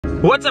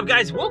What's up,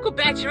 guys? Welcome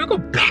back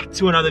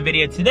to another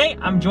video. Today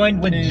I'm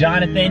joined with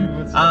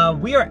Jonathan.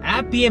 We are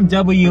at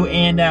BMW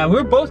and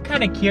we're both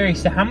kind of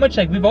curious to how much,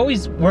 like,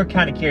 we're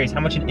kind of curious how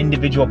much an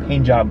individual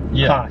paint job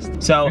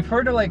costs. So we've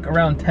heard of like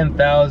around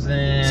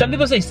 10,000. Some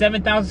people say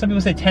 7,000, some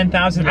people say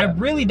 10,000. Yeah. I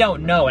really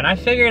don't know, and I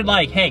figured,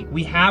 like, hey,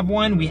 we have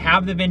one, we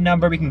have the VIN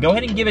number, we can go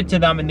ahead and give it to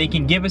them and they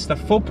can give us the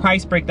full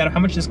price breakdown of how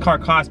much this car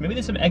costs. Maybe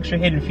there's some extra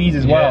hidden fees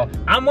as well.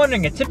 I'm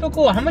wondering, a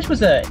typical, how much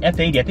was a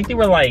F80? I think they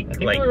were like,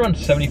 they were around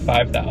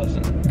 75,000.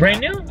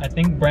 Brand new? I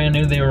think brand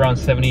new they were around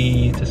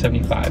 70 to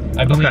 75.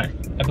 I believe. Okay.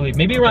 I believe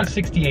maybe around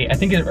 68. I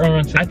think it was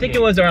around 68. I think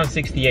it was around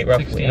 68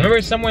 roughly. 68. I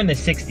remember somewhere in the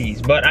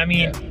 60s, but I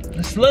mean,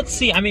 let's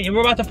see. I mean,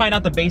 we're about to find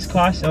out the base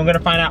cost, and we're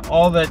gonna find out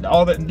all the.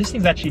 This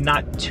thing's actually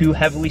not too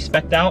heavily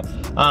specced out,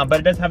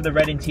 but it does have the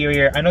red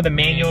interior. I know the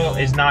manual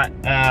is not.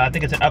 I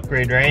think it's an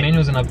upgrade, right? The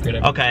manual's an upgrade.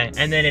 Okay,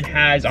 and then it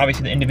has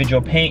obviously the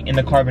individual paint and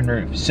the carbon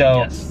roof.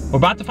 So we're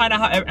about to find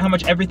out how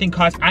much everything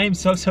costs. I am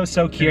so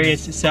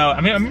curious. So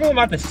I mean, I remember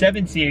about the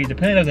 7 Series.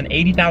 Apparently that was an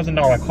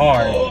 $80,000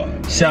 car.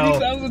 So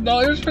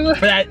 $80,000 for that?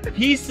 For that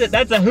piece,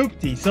 that's a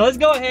hoopty. So let's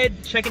go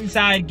ahead, check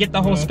inside, get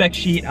the whole spec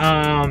sheet.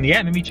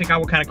 Yeah, maybe check out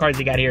what kind of cars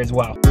they got here as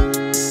well.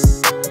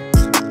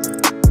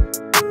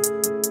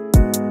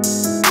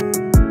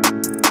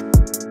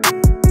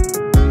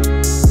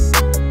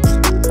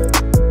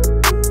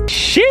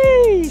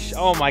 Sheesh!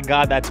 Oh my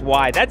god, that's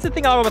wide. That's the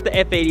thing I love about the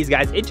F80s,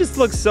 guys. It just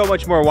looks so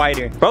much more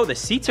wider. Bro, the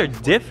seats are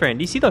different.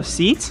 Do you see those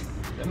seats?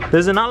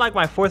 Those are not like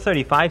my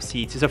 435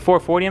 seats. It's a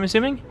 440, I'm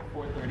assuming?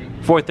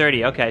 430.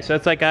 430, okay. So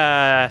it's like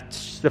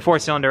the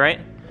 4-cylinder, right?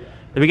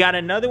 We got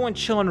another one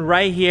chilling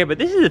right here, but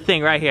this is the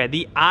thing right here,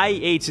 the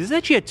i8. This is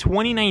actually a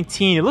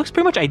 2019. It looks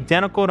pretty much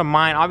identical to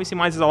mine. Obviously,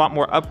 mine's has a lot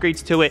more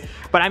upgrades to it,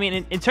 but I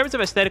mean, in terms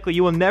of aesthetically,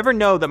 you will never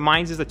know that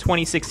mine's is a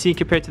 2016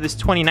 compared to this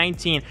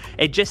 2019.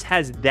 It just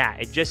has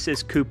that. It just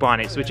says coupe on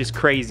it, which is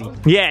crazy.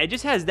 Yeah, it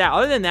just has that.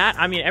 Other than that,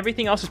 I mean,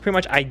 everything else is pretty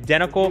much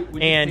identical.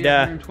 And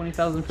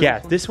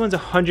yeah, this one's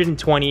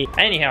 120.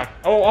 Anyhow,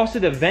 oh, also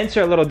the vents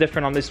are a little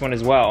different on this one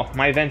as well.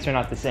 My vents are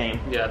not the same.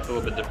 Yeah, it's a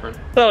little bit different.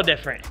 A little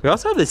different. We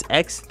also have this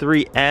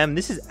X3M.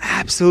 This is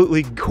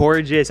absolutely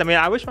gorgeous. I mean,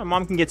 I wish my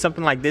mom can get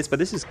something like this, but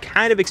this is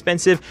kind of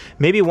expensive.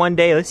 Maybe one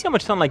day. Let's see how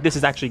much something like this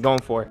is actually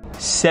going for.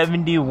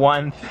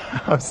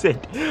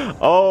 71,000.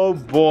 Oh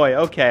boy.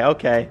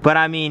 Okay. But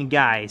I mean,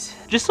 guys,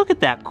 just look at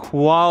that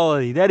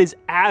quality. That is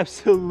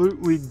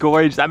absolutely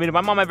gorgeous. I mean, if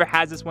my mom ever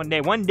has this one day,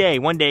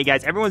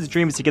 guys, everyone's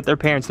dream is to get their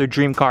parents their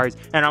dream cars.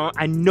 And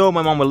I know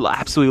my mom would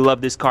absolutely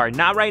love this car.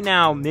 Not right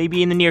now,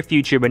 maybe in the near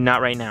future, but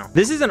not right now.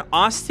 This is an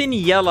Austin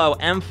Yellow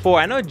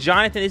M4. I know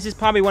Jonathan, this is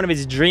probably one of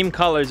his dream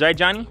colors, right,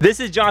 Johnny? This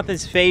is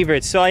Jonathan's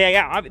favorite. So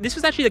yeah, this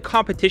was actually the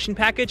competition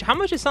package. How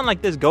much does something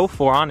like this go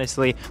for,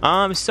 honestly?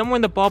 Somewhere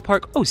in the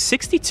ballpark. Oh,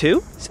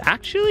 62? It's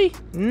actually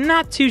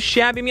not too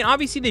shabby. I mean,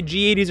 obviously the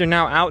G80s are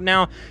now out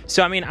now,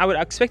 so I mean, I would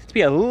expect it to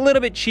be a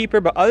little bit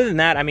cheaper, but other than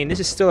that, I mean, this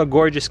is still a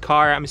gorgeous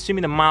car. I'm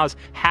assuming the miles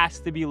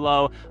has to be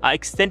low.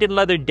 Extended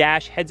leather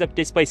dash, heads-up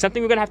display,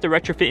 something we're gonna have to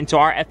retrofit into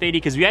our F80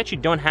 because we actually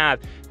don't have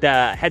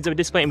the heads-up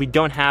display and we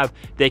don't have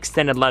the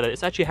extended leather.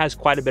 This actually has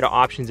quite a bit of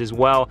options as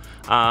well.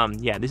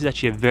 Yeah, this is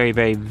actually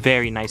a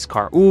very nice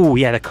car. Ooh,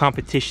 yeah, the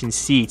competition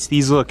seats.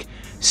 These look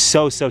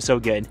so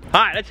good.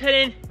 All right, let's head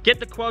in, get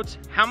the quotes.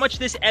 How much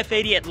this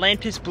F80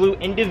 Atlantis Blue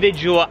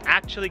individual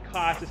actually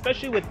costs,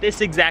 especially with this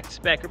exact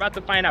spec. We're about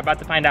to find out,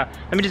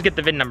 Let me just get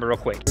the VIN number real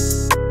quick.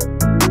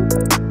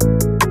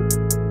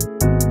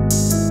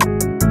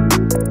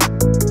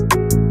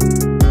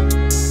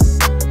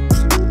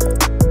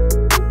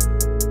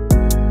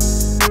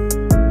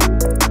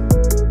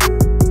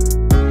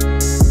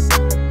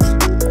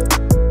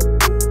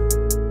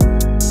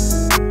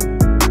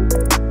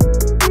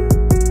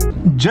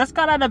 Just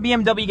got out of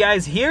BMW,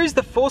 guys. Here's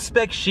the full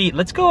spec sheet.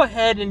 Let's go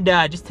ahead and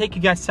just take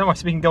you guys somewhere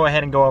so we can go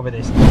ahead and go over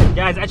this.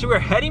 Guys, actually we're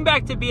heading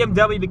back to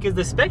BMW because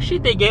the spec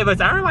sheet they gave us,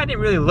 I don't know why I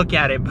didn't really look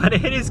at it, but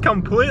it is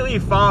completely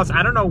false.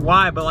 I don't know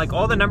why, but like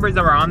all the numbers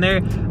that were on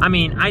there, I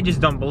mean, I just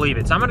don't believe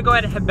it. So I'm gonna go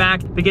ahead and head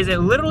back because it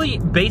literally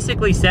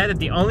basically said that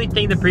the only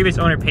thing the previous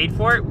owner paid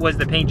for it was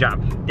the paint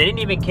job. They didn't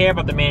even care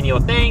about the manual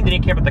thing. They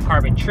didn't care about the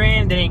carbon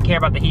trim. They didn't care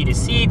about the heated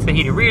seats, the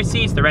heated rear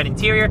seats, the red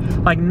interior.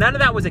 Like none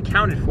of that was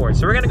accounted for.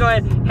 So we're gonna go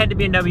ahead, head to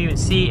BMW and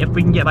see if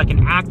we can get like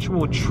an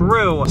actual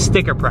true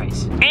sticker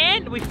price.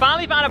 And we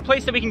finally found a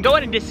place that we can go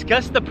ahead and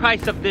discuss the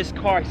price of this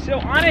car. So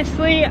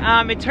honestly,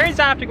 it turns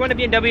out after going to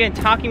BMW and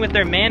talking with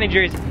their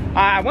managers,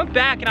 I went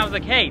back and I was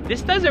like, hey,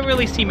 this doesn't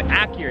really seem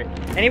accurate.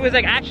 And he was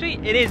like, actually,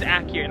 it is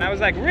accurate. And I was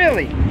like,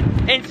 really?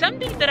 And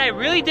something that I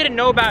really didn't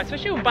know about,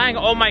 especially when buying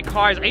all my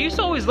cars, I used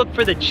to always look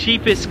for the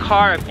cheapest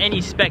car of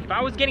any spec. If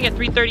I was getting a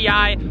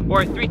 330i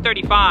or a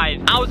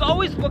 335, I was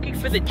always looking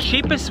for the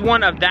cheapest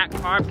one of that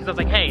car because I was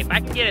like, hey, if I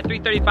can get a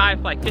 335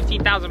 for like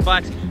 15,000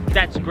 bucks,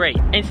 that's great.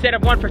 Instead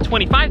of one for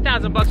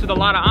 25,000 bucks with a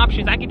lot of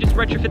options, I can just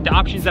retrofit the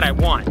options that I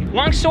want.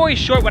 Long story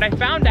short, what I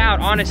found out,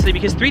 honestly,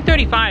 because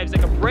 335 is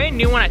like a brand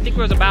new one, I think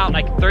it was about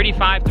like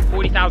 $35,000 to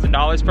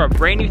 $40,000 for a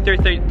brand new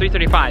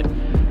 335.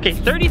 Okay,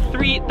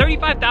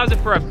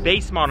 $35,000 for a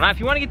base model. Now,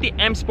 if you want to get the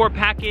M Sport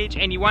package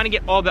and you want to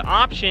get all the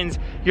options,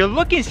 you're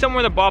looking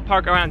somewhere in the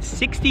ballpark around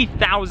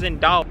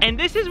 $60,000. And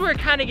this is where it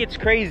kind of gets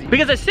crazy,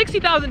 because at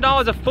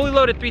 $60,000, a fully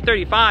loaded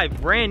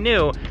 335, brand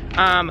new,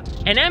 an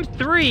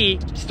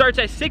M3 starts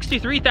at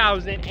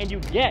 $63,000, and you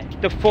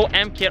get the full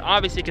M kit,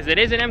 obviously, because it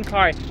is an M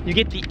car. You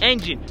get the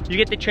engine, you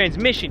get the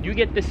transmission, you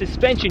get the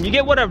suspension, you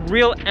get what a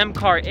real M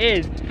car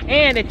is.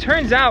 And it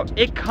turns out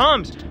it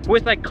comes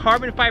with like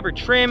carbon fiber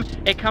trim.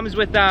 It comes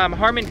with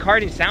Harman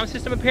Kardon sound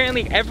system.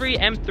 Apparently every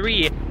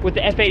M3 with the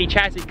F80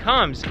 chassis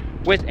comes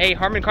with a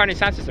Harman Kardon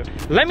sound system.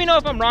 Let me know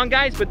if I'm wrong,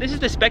 guys, but this is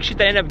the spec sheet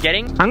that I ended up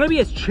getting. I'm gonna be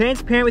as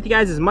transparent with you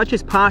guys as much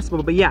as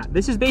possible, but yeah,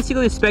 this is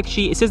basically the spec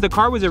sheet. It says the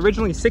car was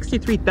originally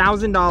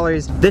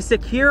 $63,000. The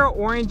Sakura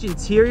orange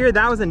interior,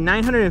 that was a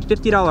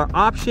 $950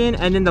 option,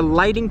 and then the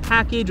lighting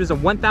package was a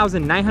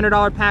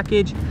 $1,900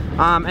 package.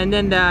 And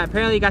then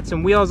apparently you got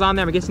some wheels on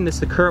there. I'm guessing this is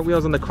the current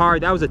wheels on the car.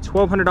 That was a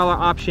 $1,200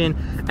 option.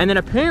 And then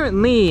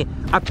apparently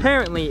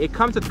it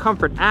comes with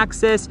comfort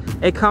access.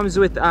 It comes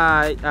with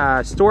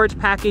storage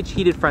package,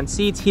 heated front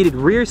seats, heated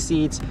rear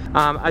seats,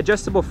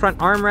 adjustable front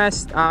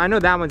armrest. I know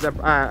that one's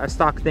a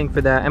stock thing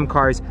for the M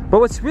cars. But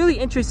what's really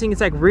interesting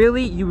is like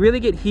you really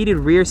get heated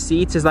rear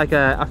seats as like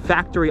a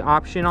factory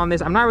option on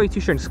this. I'm not really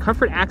too sure. Is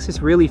comfort access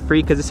really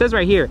free? Because it says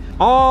right here,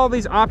 all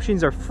these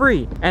options are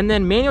free. And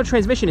then manual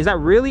transmission, is that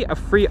really a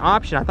free option?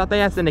 I thought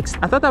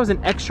that was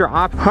an extra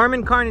option.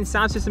 Harman Kardon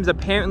sound system is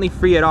apparently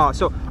free at all.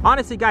 So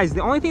honestly, guys,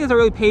 the only thing that I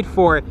really paid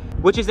for,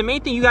 which is the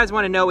main thing you guys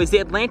want to know, is the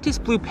Atlantis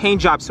blue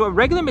paint job. So a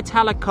regular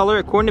metallic color,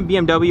 according to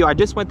BMW, I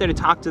just went there to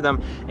talk to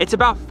them, it's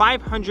about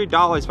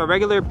 $500 for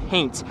regular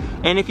paint.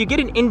 And if you get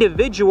an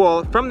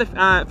individual from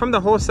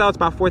the wholesale, it's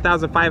about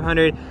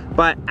 $4,500.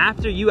 But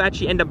after you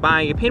actually end up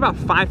buying, you paid about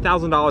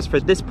 $5,000 for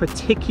this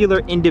particular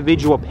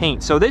individual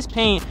paint. So this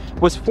paint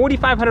was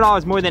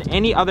 $4,500 more than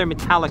any other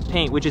metallic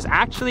paint, which is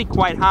actually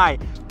quite high.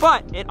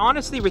 But it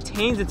honestly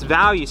retains its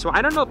value. So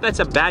I don't know if that's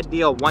a bad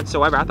deal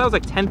whatsoever. I thought it was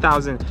like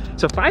 $10,000.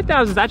 So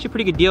 $5,000 is actually a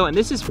pretty good deal. And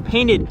this is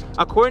painted,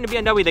 according to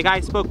BMW, the guy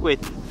I spoke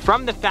with,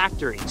 from the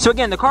factory. So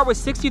again, the car was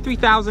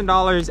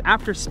 $63,000.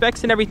 After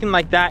specs and everything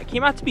like that, it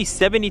came out to be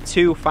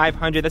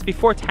 $72,500. That's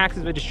before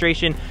taxes,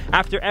 registration.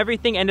 After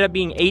everything, ended up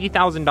being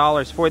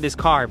 $80,000 for this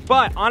car.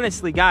 But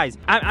honestly, guys,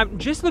 I'm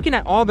just looking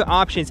at all the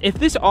options. If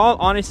this all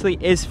honestly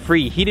is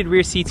free, heated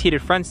rear seats,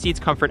 heated front seats,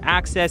 comfort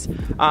access,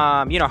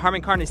 you know,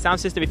 Harman Kardon sound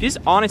system, if this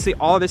honestly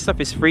all of this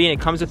stuff is free and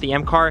it comes with the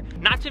M car,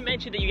 not to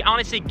mention that you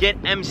honestly get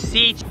M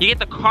seats, you get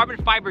the carbon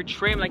fiber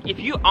trim. Like if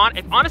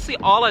honestly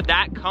all of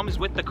that comes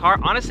with the car,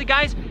 honestly,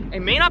 guys,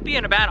 it may not be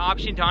a bad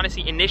option to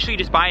honestly initially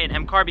just buy an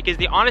M car, because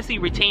they honestly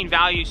retain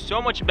value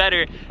so much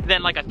better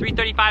than like a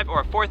 335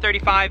 or a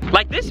 435.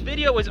 Like this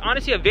video was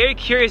honestly a very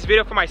curious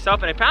video for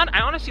myself, and I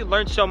honestly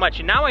learned so much.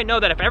 And now I know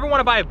that if I ever want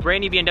to buy a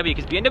brand new BMW,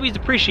 because BMWs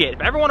appreciate it,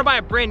 if I ever want to buy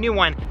a brand new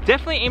one,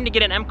 definitely aim to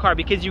get an M car,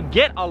 because you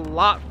get a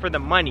lot for the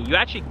money. You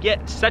actually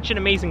get such an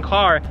amazing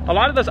car. A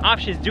lot of those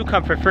options do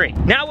come for free.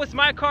 Now with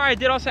my car, I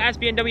did also ask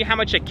BMW how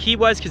much a key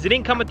was, because it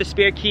didn't come with the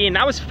spare key, and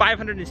that was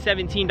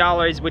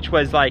 $517, which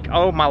was like,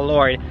 oh my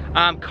lord.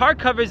 Car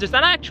covers, there's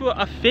not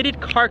a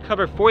fitted car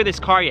cover for this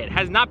car yet. It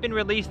has not been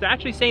released. They're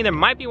actually saying there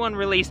might be one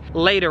released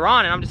later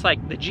on, and I'm just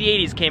like, the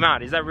G80s came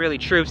out. Is that really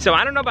true? So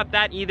I don't know about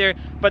that either,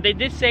 but they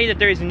did say that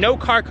there is no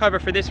car cover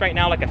for this right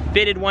now, like a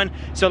fitted one.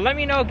 So let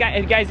me know,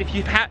 guys, if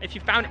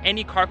you found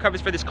any car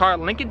covers for this car,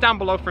 link it down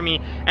below for me.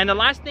 And the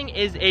last thing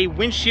is a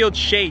windshield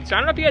shade. So I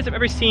don't know if you guys have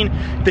ever seen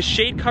the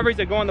shade covers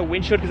that go on the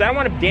windshield, because I don't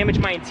want to damage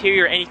my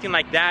interior or anything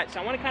like that. So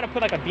I want to kind of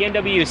put like a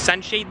BMW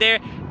sunshade there.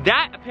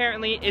 That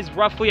apparently is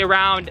roughly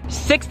around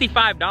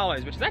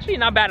 $65, which is actually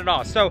not bad at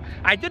all. So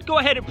I did go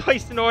ahead and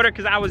place an order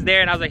because I was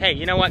there, and I was like, hey,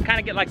 you know what, kind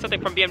of get like something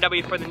from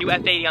BMW for the new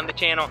F80 on the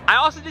channel. I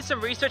also did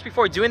some research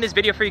before doing this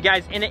video for you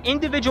guys, and the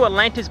individual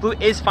Atlantis blue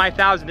is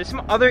 $5,000. There's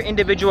some other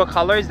individual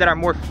colors that are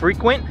more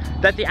frequent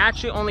that they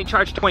actually only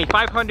charge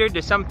 $2,500.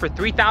 There's some for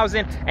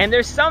 $3,000, and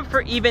there's some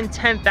for even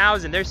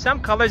 $10,000. There's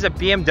some colors that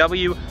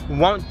BMW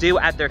won't do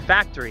at their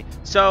factory.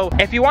 So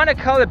if you want a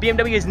color that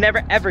BMW has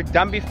never ever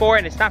done before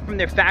and it's not from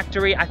their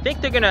factory, I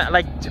think they're gonna,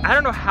 like, I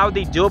don't know how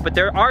they do it, but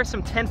there are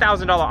some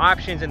 $10,000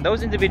 options, and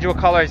those individual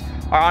colors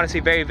are honestly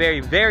very, very,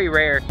 very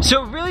rare.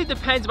 So it really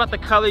depends about the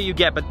color you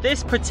get, but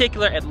this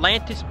particular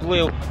Atlantis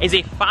blue is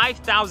a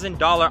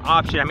 $5,000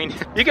 option. I mean,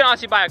 you can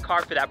honestly buy a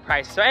car for that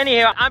price. So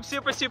anyhow, I'm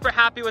super, super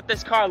happy with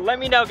this car. Let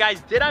me know,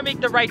 guys, did I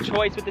make the right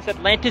choice with this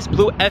Atlantis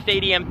blue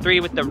F80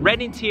 M3 with the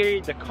red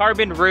interior, the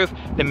carbon roof,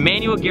 the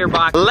manual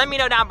gearbox? Let me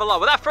know down below.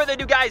 Without further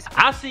ado, guys,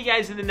 I'll see you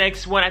guys in the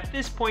next one. At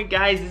this point,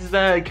 guys, this is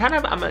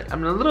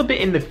I'm a little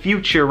bit in the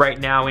future right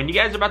now, and you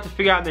guys are about to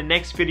figure out in the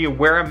next video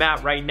where I'm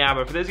at right now.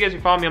 But for those of you guys who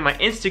follow me on my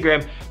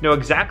Instagram, know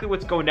exactly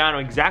what's going down, know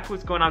exactly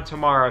what's going on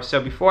tomorrow.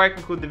 So before I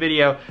conclude the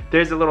video,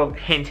 there's a little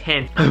hint.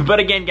 But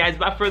again, guys,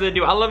 without further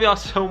ado, I love y'all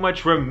so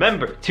much.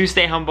 Remember to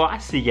stay humble. I'll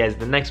see you guys in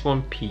the next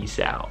one. Peace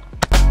out.